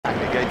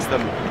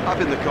them. Up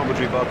in the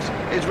commentary box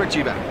is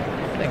Richie Van.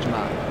 Thanks,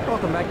 Mark.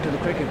 Welcome back to the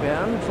cricket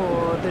ground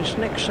for this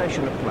next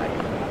session of play.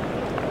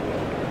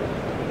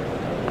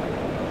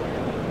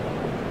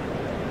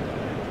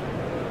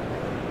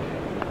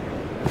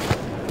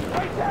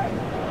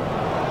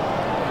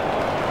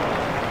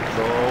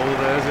 Oh,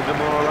 there's a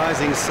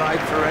demoralising sight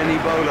for any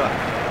bowler.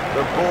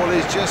 The ball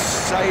is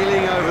just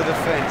sailing over the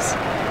fence.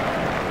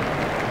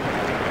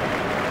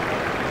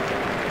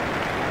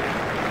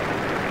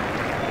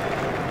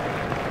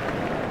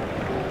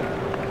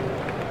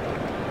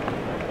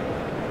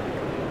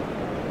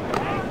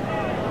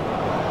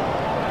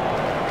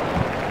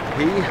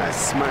 He has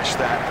smashed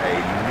that a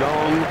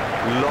long,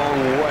 long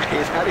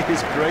way. That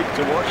is great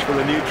to watch for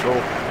the neutral,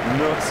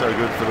 not so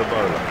good for the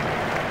bowler.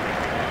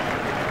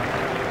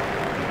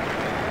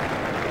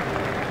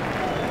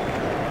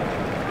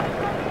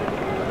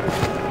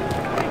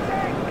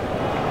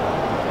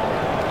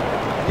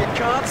 You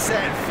can't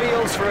set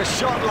fields for a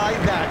shot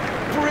like that.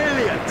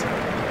 Brilliant!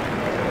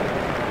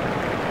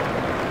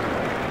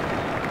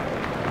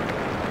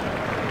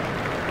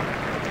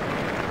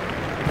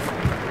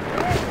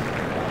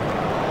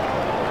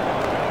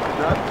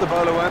 The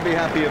bowler won't be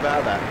happy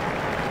about that.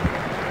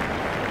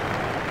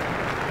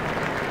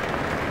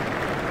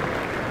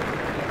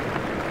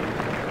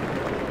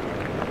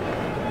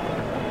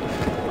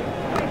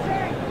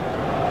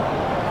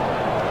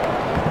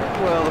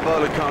 Well, the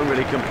bowler can't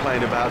really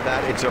complain about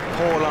that. It's a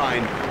poor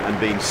line and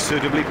being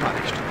suitably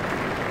punished.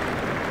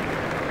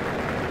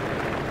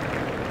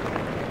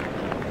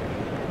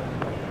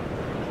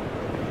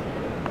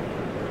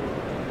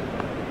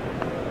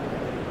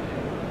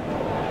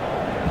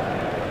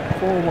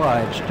 Four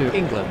wides to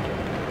England.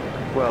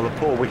 Well, the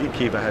poor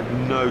wicketkeeper had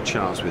no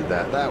chance with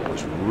that. That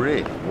was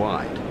really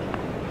wide.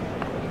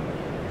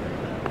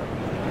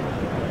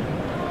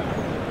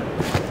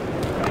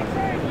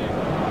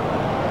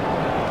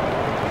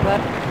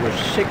 That was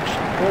 6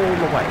 all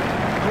the way.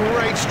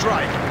 Great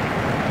strike.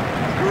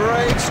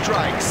 Great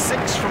strike.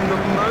 6 from the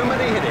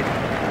moment he hit it.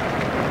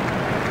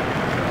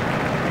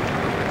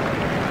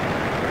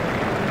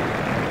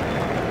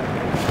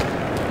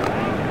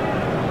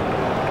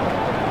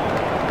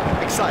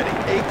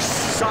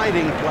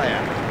 Exciting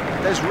player.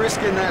 There's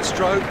risk in that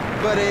stroke,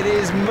 but it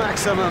is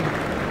maximum.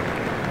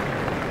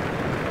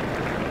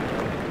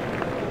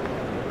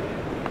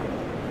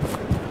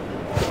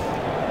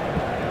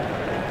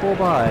 Four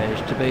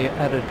byes to be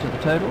added to the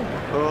total.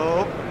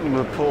 Oh,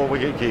 the poor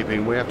wicket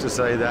keeping, we have to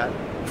say that.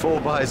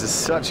 4 byes is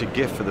such a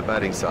gift for the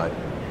batting side.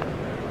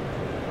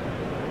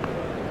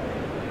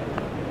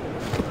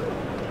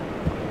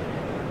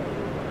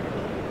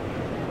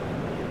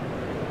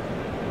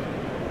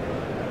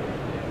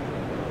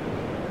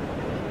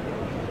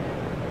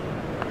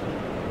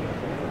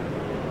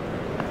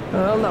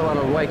 Well, that one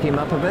will wake him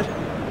up a bit.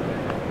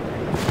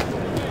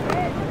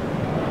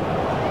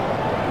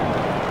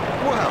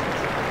 Well,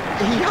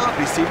 he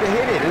hardly seemed to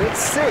hit it, and it's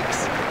 6.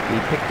 He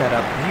picked that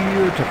up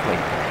beautifully.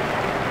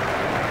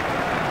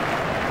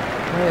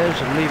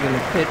 Players are leaving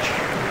the pitch,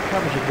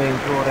 covers are being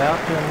brought out,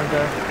 and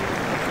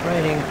it's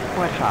raining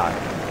quite hard.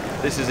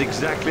 This is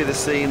exactly the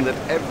scene that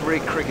every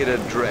cricketer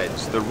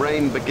dreads. The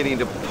rain beginning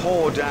to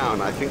pour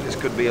down. I think this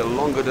could be a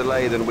longer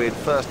delay than we had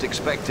first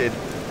expected.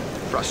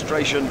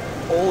 Frustration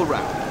all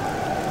round.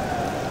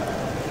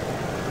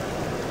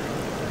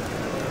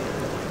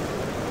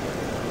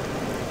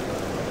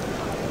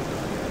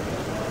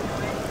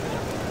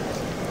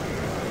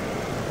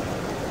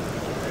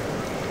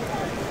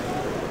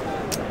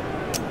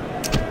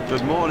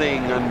 Good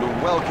morning and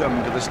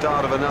welcome to the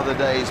start of another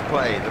day's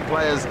play. The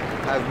players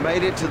have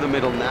made it to the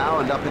middle now,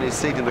 and up in his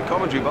seat in the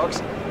commentary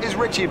box is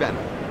Richie Van.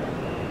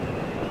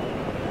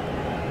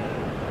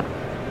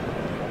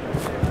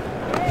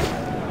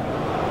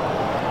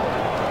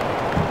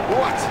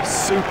 What a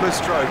super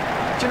stroke.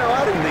 Do you know,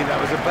 I didn't think that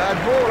was a bad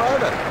ball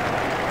either.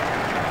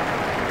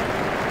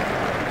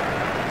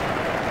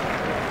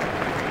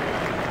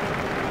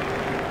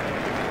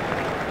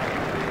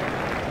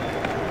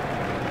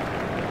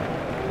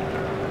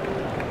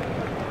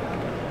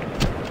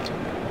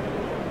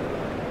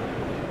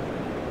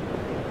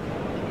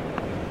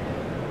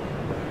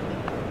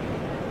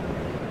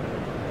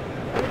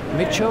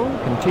 Mitchell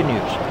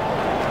continues.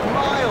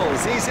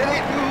 Miles, he's hit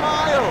it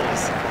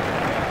miles.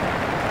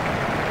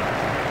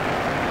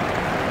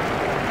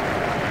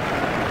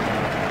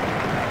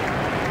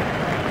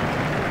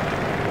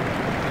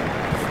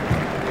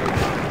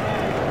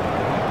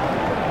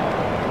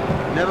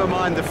 Never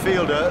mind the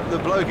fielder, the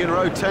bloke in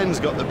row 10's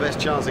got the best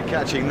chance of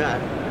catching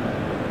that.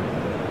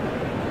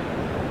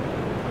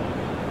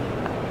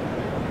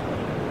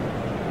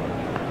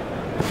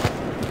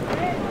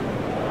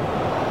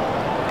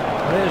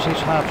 There's his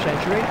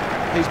half-century.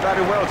 He's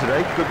batted well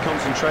today, good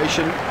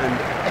concentration and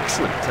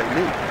excellent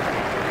technique.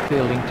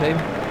 Fielding team.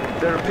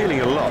 They're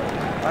appealing a lot.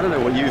 I don't know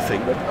what you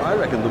think, but I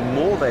reckon the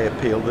more they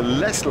appeal, the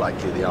less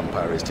likely the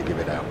umpire is to give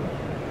it out.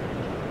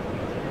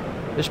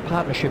 This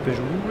partnership is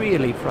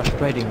really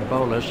frustrating the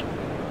bowlers.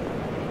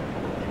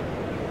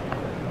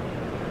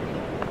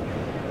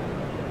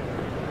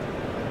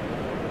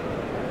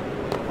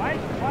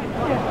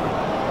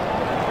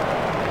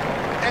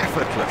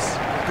 Effortless,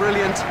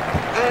 brilliant,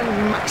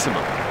 and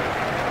maximum.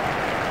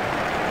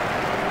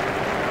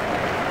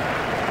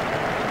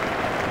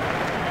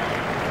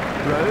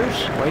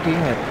 Rose waiting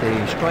at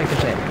the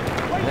striker's end.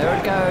 There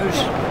it goes.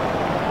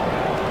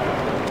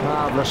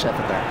 Marvellous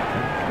effort there.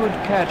 Good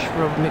catch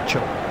from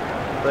Mitchell.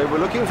 They were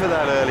looking for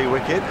that early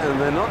wicket and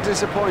they're not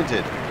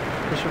disappointed.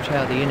 This was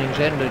how the innings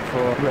ended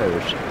for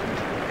Rose.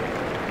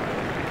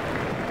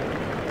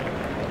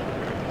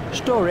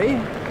 Story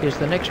is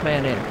the next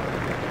man in.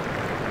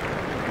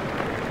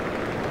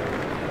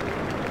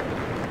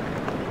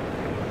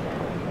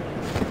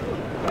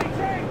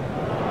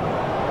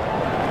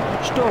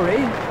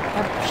 Story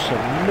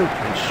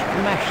absolutely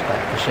smashed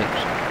that for six.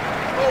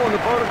 Oh, and the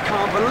bowler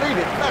can't believe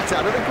it. That's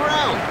out of the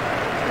ground.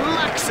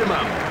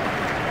 Maximum.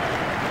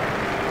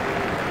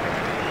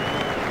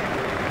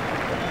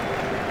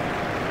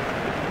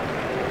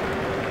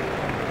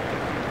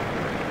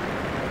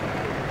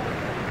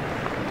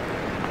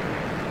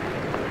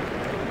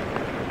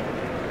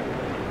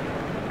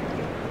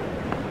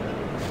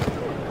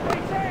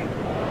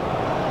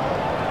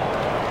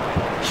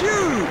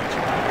 Huge!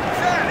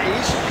 That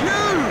is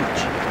huge!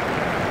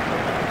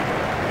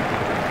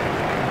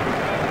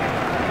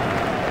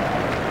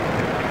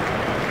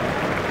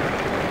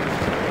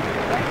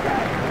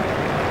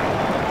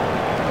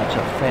 That's a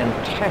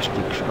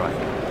fantastic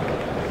strike.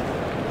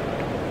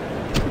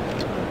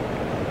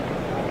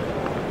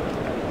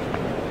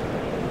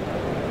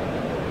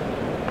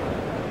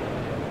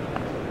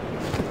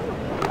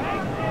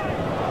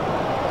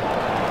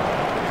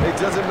 It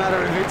doesn't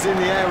matter if it's in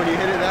the air when you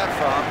hit it that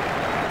far.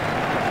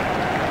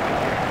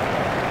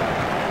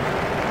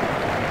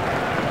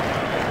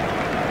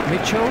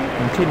 Mitchell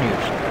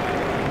continues.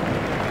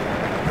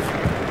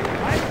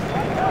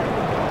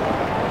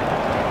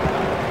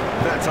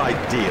 That's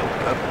ideal.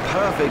 A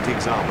perfect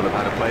example of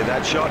how to play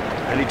that shot,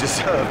 and he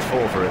deserved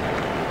 4 for it.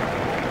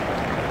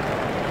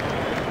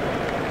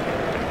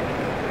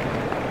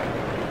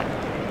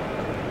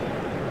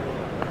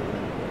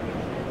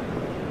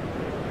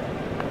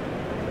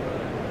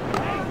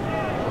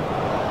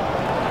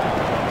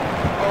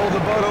 Oh, the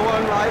bowler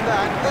won't like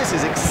that. This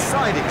is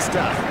exciting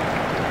stuff.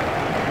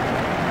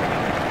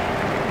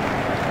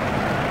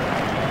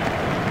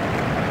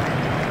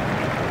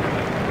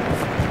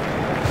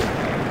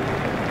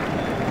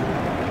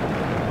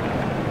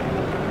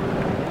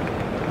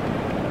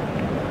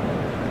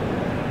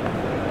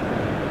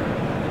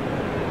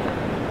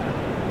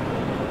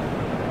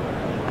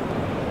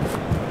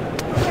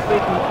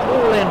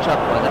 All ends up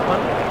by that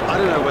one. I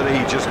don't know whether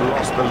he just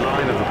lost the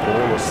line of the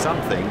ball or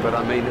something, but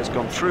I mean, it's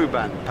gone through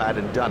bat and pad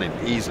and done him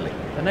easily.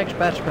 The next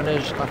batsman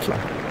is Butler.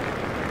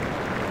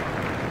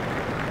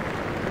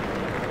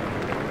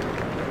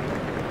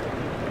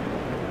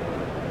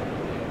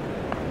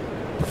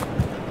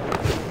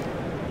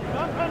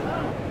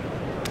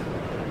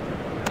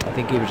 I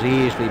think he was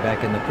easily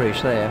back in the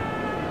crease there.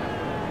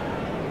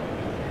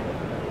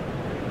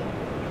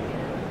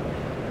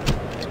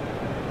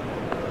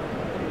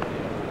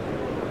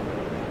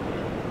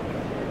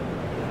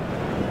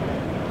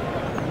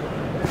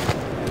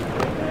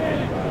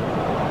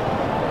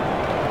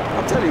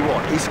 I'll tell you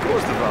what, he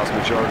scores the vast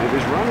majority of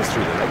his runs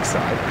through the leg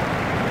side.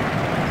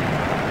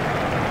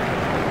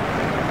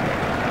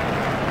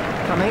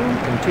 Cumming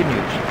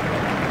continues.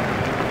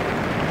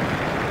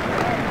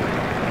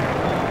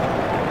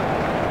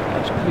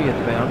 That's cleared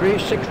the boundary.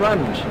 6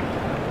 runs.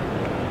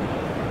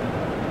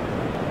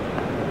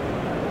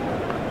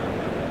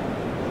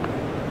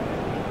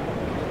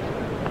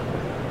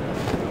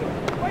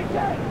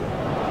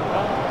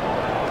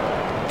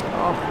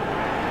 Oh,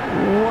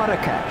 what a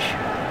catch.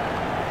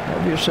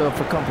 Have yourself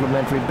a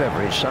complimentary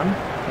beverage, son.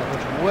 That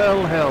was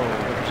well held.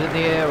 It was in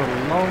the air a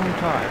long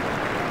time.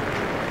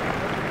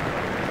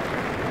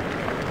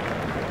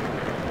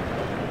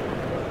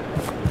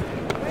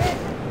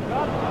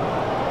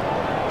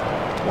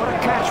 What a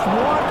catch.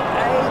 What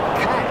a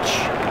catch.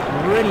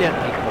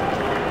 Brilliantly caught.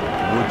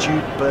 Would you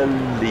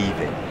believe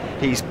it?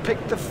 He's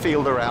picked the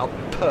fielder out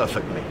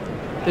perfectly.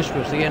 This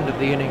was the end of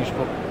the innings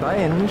for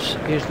Baines.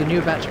 Here's the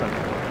new batsman.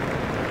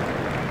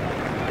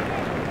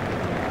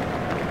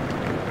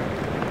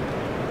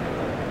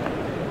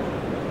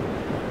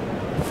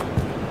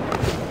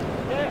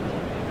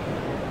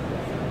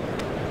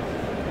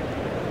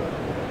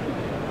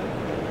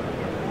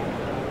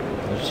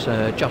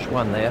 There's just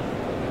one there.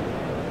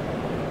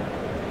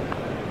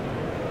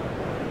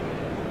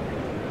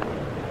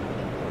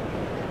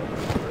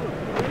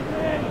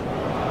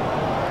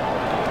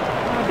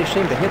 Hardly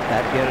seemed to hit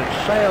that, yet it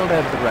sailed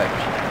over the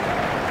ropes.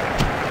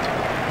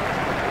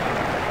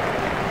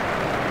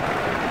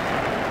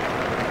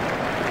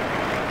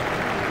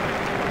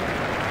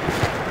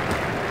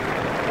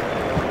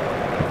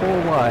 Four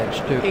wides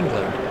to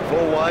England.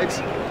 4 wides?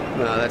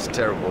 No, that's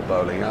terrible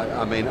bowling.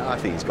 I mean, I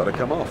think he's got to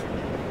come off.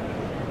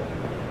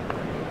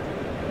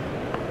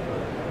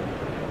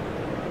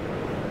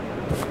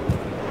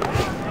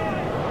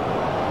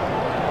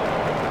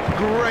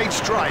 Great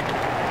strike.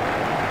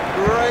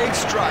 Great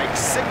strike.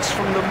 6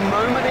 from the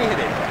moment he hit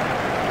it.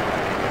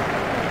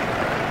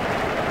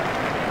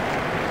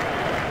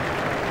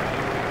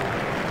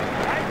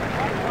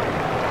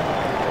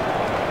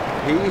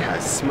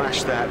 has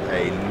smashed that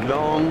a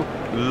long,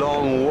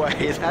 long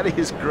way. That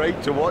is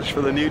great to watch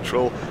for the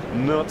neutral,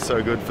 not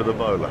so good for the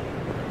bowler.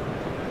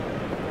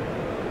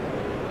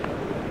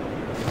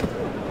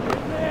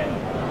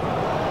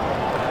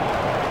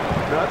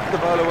 No, the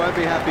bowler won't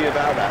be happy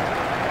about that.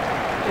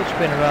 It's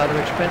been a rather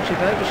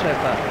expensive over so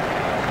far.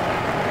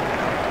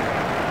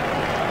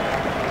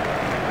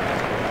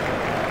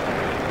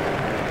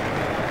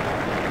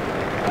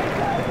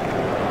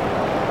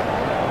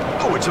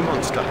 Oh, it's a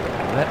monster.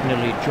 That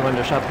nearly joined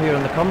us up here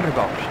in the commentary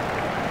box.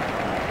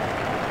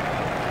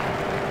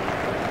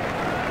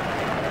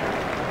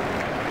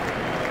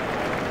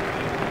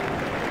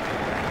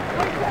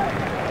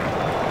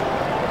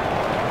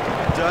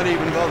 Don't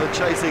even bother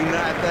chasing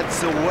that.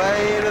 That's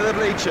away into the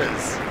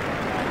bleachers.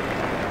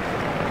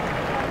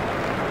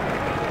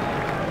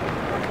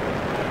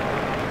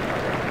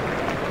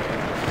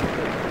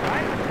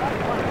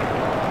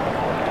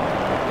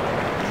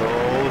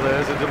 Oh,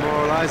 there's a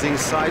demoralising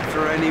sight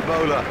for any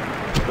bowler.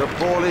 The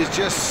ball is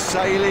just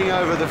sailing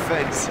over the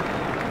fence.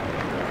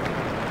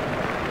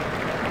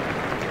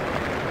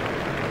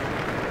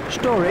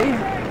 Story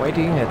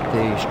waiting at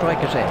the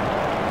striker's end.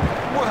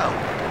 Well,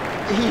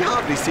 he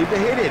hardly seemed to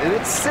hit it, and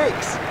it's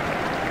 6.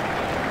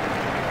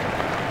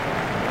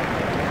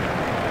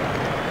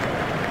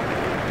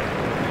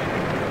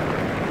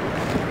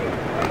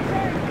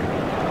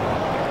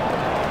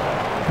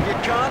 You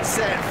can't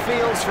set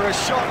fields for a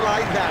shot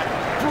like that.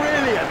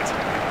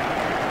 Brilliant!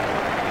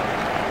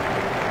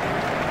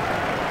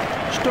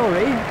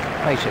 Story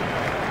facing.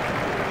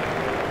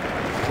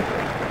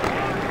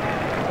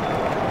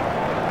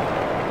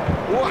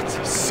 What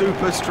a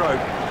super stroke.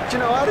 Do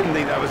you know, I didn't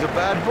think that was a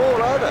bad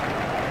ball either.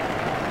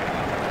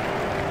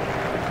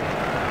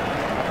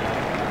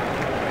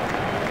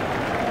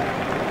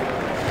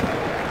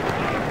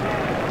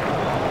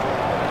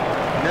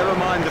 Never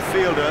mind the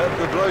fielder,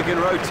 the bloke in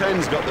row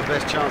 10's got the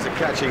best chance of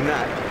catching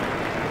that.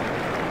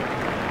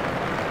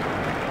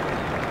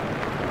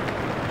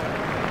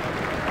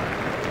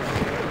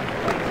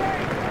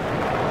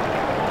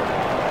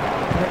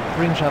 That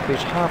brings up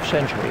his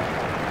half-century.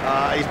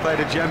 He's played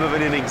a gem of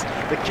an innings.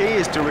 The key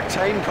is to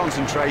retain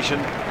concentration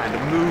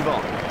and move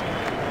on.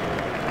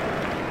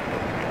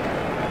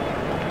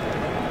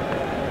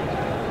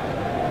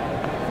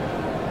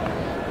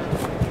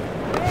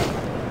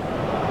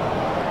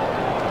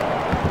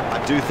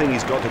 I do think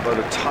he's got to bowl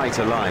a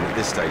tighter line at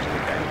this stage of the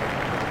game.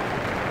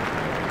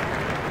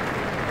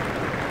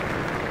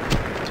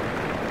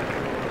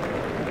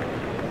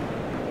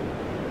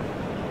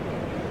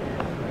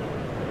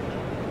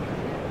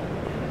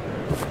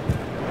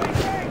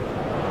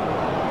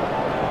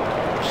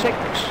 Six.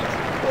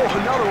 Oh,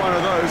 another one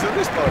of those, and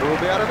this bowler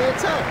will be out of the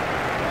attack.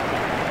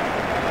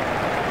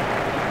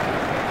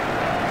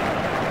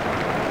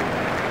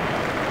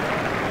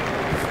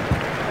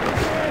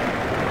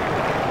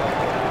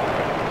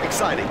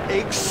 Exciting,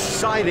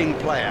 exciting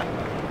player.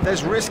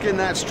 There's risk in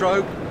that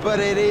stroke, but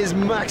it is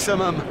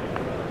maximum.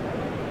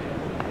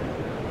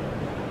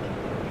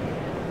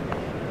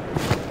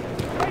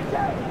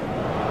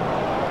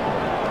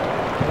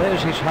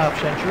 There's his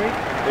half-century.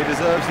 He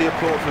deserves the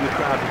applause from the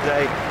crowd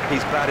today.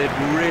 He's batted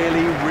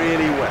really,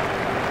 really well.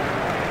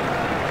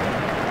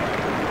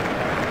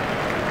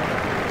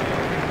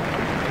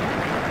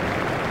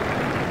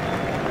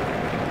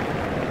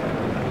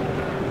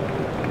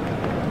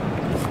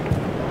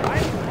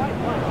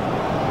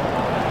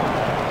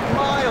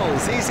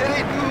 Miles! He's hit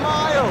it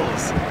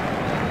miles!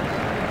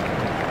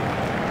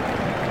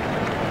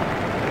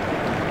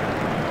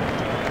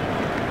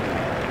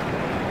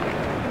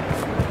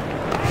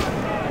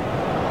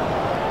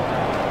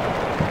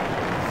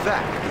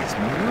 That is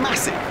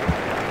massive.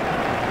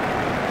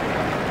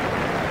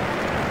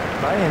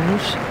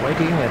 Lyons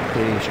waiting at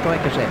the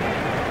striker's end.